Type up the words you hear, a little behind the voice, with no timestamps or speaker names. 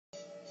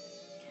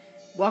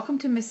Welcome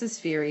to Mrs.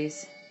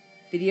 Feighery's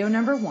video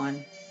number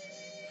 1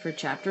 for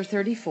Chapter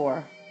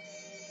 34,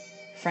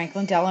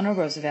 Franklin Delano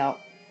Roosevelt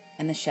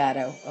and the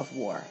Shadow of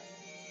War.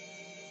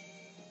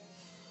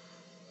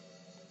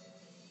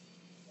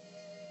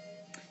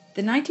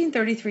 The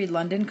 1933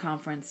 London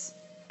Conference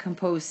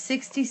composed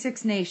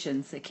 66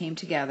 nations that came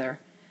together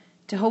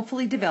to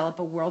hopefully develop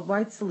a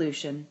worldwide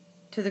solution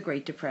to the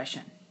Great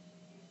Depression.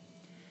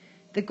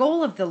 The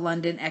goal of the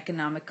London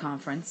Economic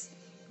Conference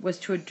was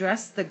to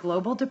address the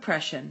global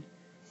depression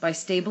by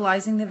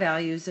stabilizing the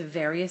values of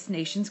various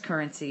nations'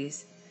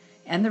 currencies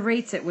and the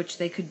rates at which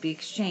they could be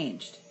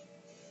exchanged.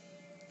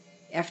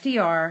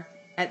 FDR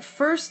at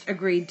first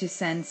agreed to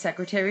send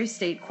Secretary of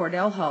State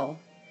Cordell Hull,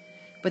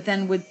 but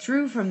then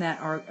withdrew from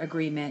that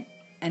agreement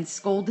and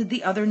scolded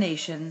the other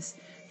nations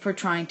for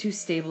trying to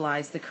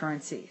stabilize the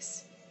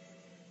currencies.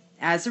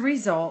 As a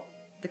result,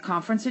 the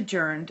conference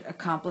adjourned,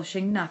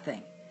 accomplishing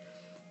nothing,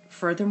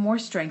 furthermore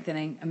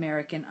strengthening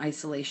American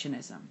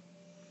isolationism.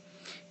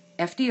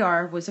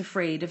 FDR was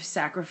afraid of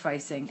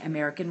sacrificing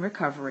American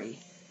recovery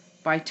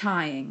by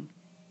tying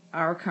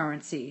our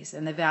currencies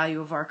and the value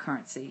of our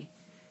currency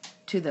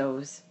to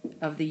those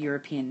of the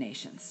European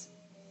nations.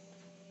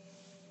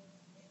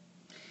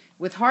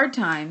 With hard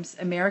times,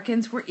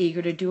 Americans were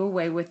eager to do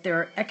away with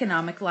their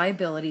economic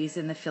liabilities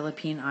in the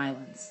Philippine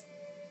Islands.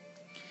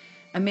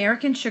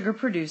 American sugar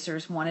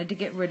producers wanted to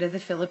get rid of the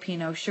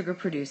Filipino sugar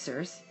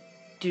producers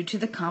due to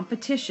the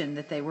competition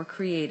that they were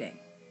creating.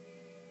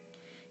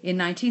 In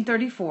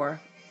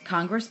 1934,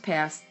 Congress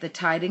passed the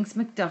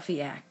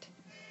Tydings-McDuffie Act,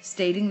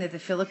 stating that the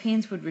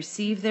Philippines would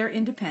receive their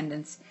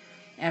independence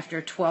after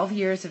 12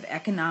 years of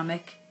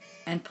economic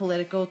and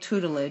political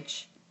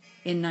tutelage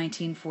in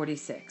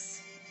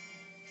 1946.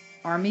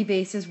 Army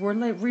bases were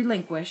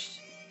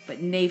relinquished,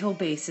 but naval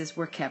bases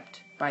were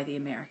kept by the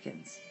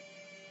Americans.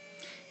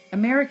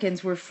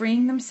 Americans were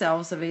freeing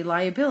themselves of a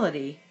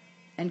liability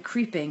and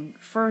creeping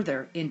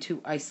further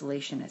into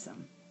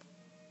isolationism.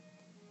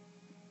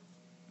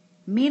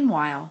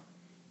 Meanwhile,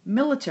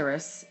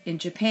 militarists in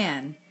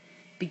Japan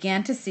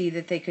began to see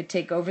that they could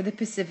take over the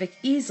Pacific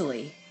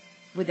easily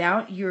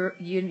without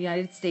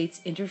United States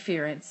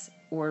interference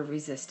or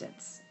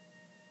resistance.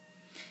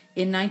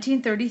 In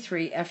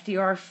 1933,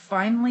 FDR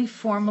finally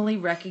formally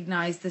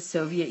recognized the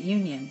Soviet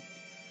Union,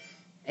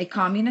 a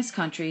communist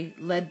country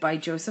led by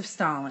Joseph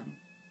Stalin,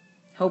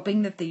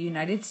 hoping that the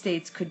United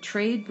States could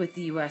trade with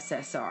the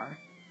USSR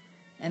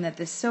and that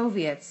the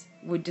Soviets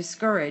would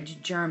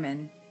discourage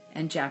German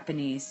and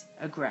Japanese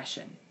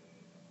aggression.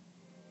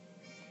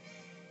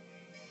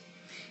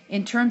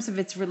 In terms of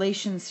its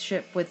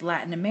relationship with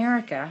Latin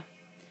America,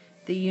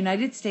 the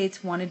United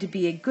States wanted to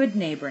be a good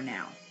neighbor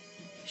now,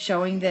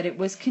 showing that it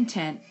was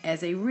content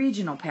as a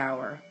regional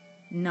power,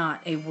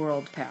 not a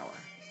world power.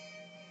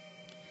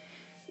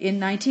 In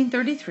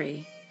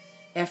 1933,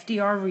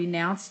 FDR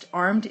renounced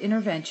armed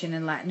intervention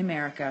in Latin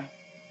America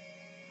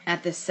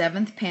at the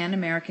 7th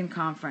Pan-American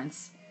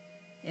Conference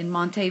in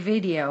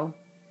Montevideo,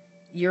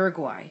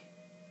 Uruguay,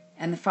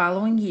 and the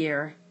following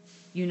year,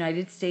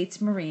 United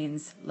States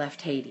Marines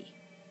left Haiti.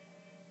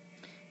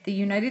 The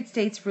United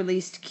States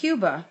released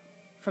Cuba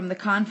from the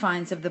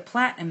confines of the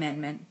Platt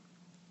Amendment,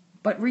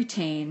 but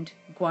retained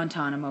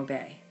Guantanamo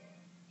Bay.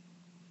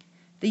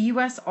 The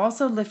U.S.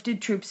 also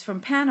lifted troops from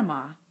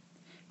Panama,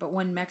 but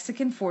when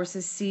Mexican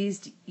forces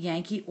seized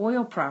Yankee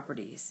oil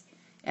properties,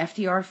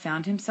 FDR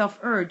found himself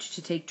urged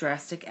to take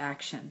drastic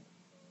action.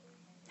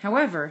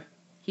 However,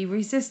 he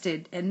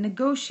resisted and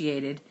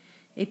negotiated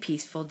a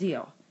peaceful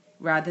deal,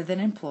 rather than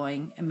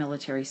employing a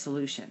military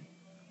solution.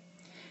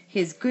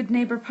 His good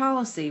neighbor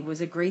policy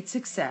was a great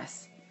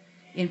success,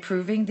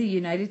 improving the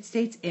United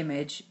States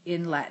image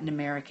in Latin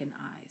American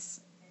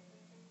eyes.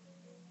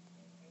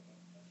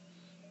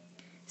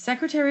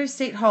 Secretary of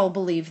State Hull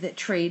believed that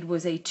trade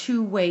was a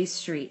two-way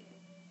street.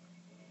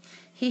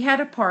 He had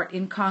a part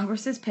in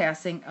Congress's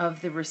passing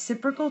of the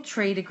Reciprocal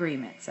Trade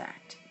Agreements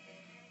Act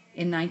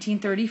in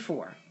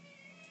 1934,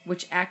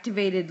 which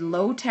activated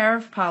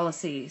low-tariff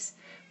policies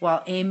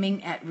while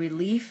aiming at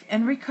relief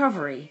and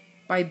recovery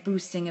by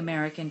boosting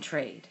American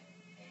trade.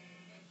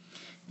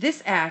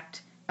 This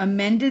act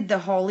amended the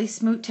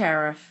Hawley-Smoot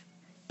tariff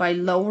by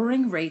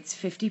lowering rates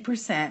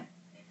 50%,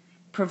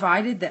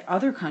 provided that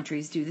other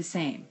countries do the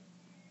same.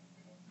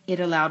 It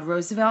allowed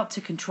Roosevelt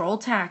to control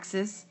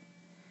taxes.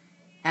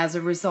 As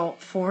a result,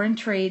 foreign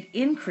trade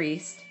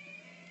increased,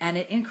 and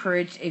it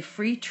encouraged a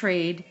free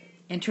trade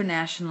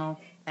international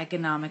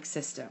economic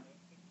system.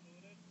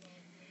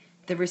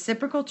 The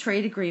Reciprocal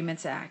Trade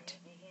Agreements Act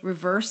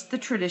reversed the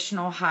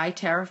traditional high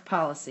tariff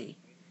policy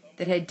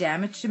that had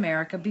damaged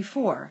America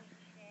before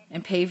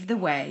and paved the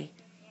way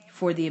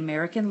for the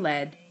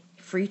American-led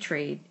free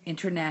trade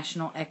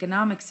international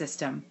economic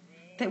system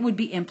that would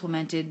be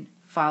implemented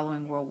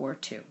following World War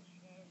II.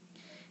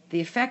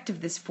 The effect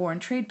of this foreign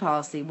trade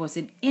policy was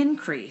an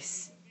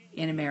increase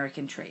in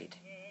American trade.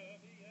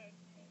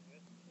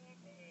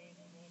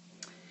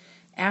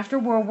 After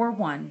World War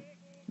I,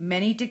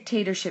 many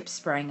dictatorships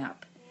sprang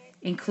up,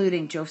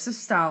 including Joseph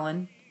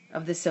Stalin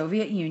of the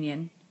Soviet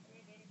Union,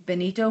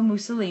 Benito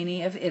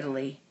Mussolini of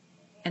Italy,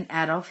 and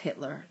Adolf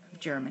Hitler of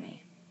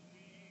Germany.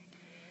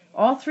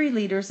 All three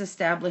leaders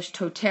established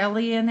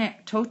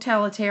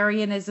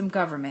totalitarianism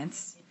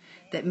governments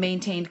that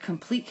maintained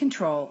complete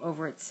control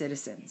over its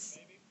citizens.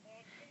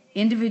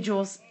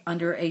 Individuals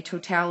under a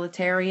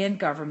totalitarian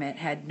government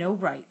had no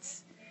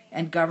rights,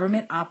 and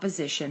government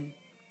opposition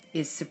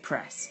is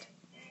suppressed.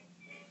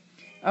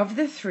 Of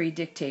the three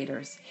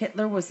dictators,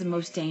 Hitler was the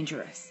most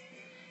dangerous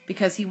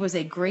because he was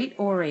a great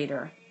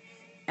orator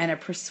and a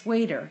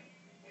persuader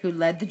who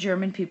led the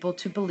German people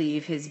to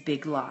believe his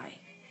big lie.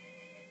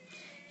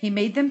 He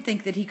made them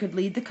think that he could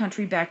lead the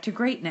country back to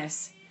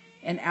greatness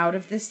and out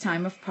of this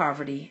time of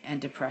poverty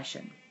and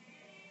depression.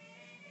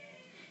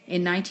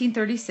 In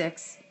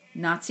 1936,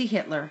 Nazi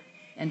Hitler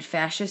and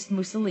Fascist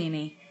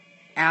Mussolini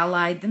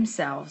allied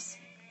themselves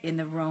in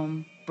the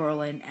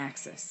Rome-Berlin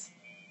axis.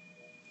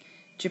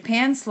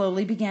 Japan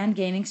slowly began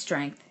gaining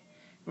strength,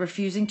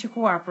 refusing to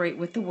cooperate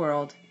with the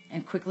world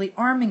and quickly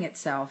arming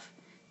itself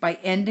by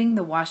ending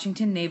the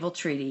Washington Naval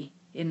Treaty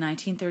in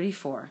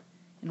 1934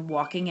 and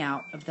walking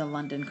out of the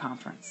London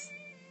Conference.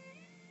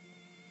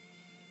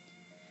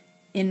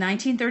 In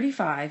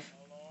 1935,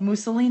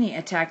 Mussolini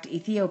attacked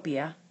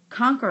Ethiopia,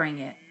 conquering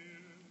it,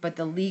 but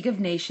the League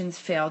of Nations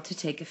failed to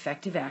take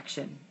effective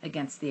action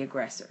against the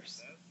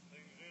aggressors.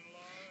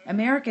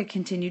 America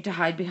continued to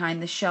hide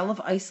behind the shell of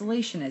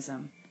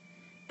isolationism,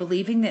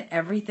 believing that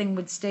everything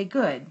would stay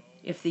good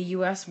if the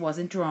U.S.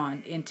 wasn't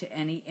drawn into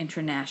any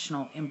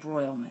international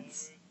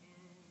embroilments.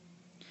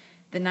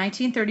 The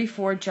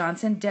 1934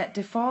 Johnson Debt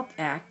Default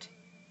Act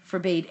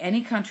forbade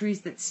any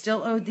countries that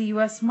still owed the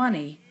U.S.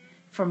 money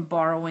from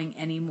borrowing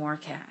any more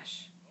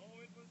cash.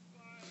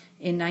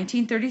 In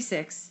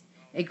 1936,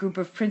 a group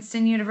of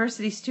Princeton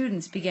University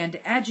students began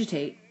to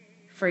agitate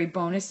for a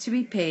bonus to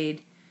be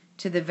paid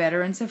to the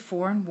veterans of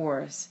foreign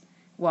wars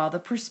while the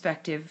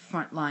prospective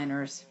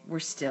frontliners were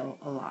still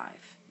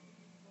alive.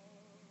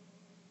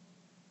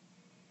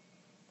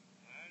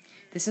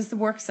 This is the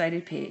works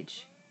cited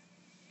page.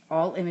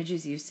 All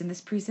images used in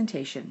this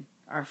presentation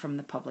are from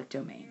the public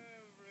domain.